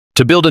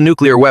To build a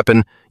nuclear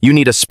weapon, you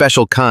need a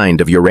special kind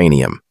of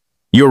uranium,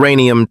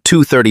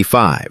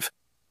 uranium-235.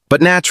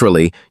 But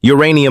naturally,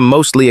 uranium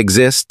mostly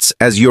exists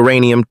as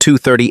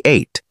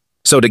uranium-238.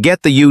 So to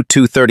get the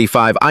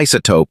U-235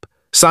 isotope,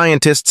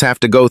 scientists have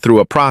to go through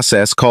a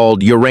process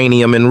called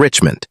uranium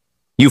enrichment.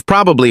 You've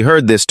probably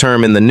heard this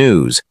term in the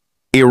news.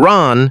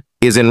 Iran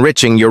is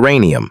enriching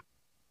uranium.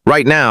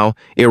 Right now,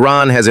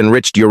 Iran has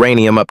enriched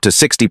uranium up to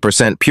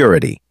 60%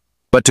 purity.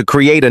 But to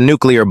create a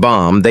nuclear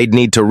bomb, they'd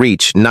need to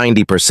reach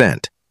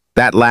 90%.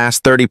 That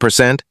last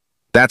 30%?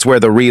 That's where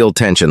the real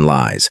tension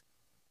lies.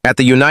 At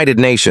the United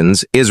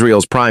Nations,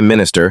 Israel's Prime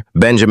Minister,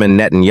 Benjamin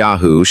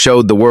Netanyahu,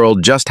 showed the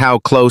world just how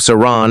close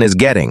Iran is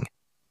getting.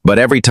 But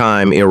every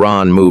time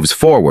Iran moves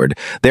forward,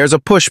 there's a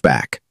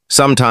pushback,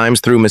 sometimes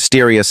through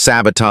mysterious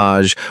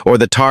sabotage or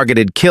the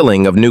targeted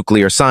killing of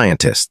nuclear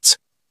scientists.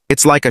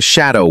 It's like a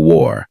shadow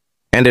war,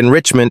 and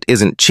enrichment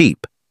isn't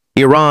cheap.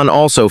 Iran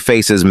also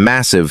faces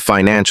massive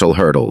financial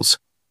hurdles,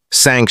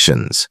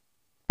 sanctions,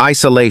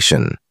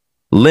 isolation,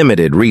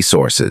 limited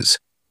resources.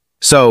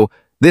 So,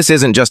 this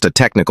isn't just a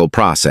technical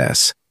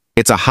process.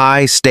 It's a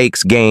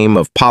high-stakes game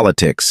of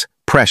politics,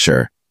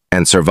 pressure,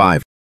 and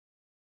survival.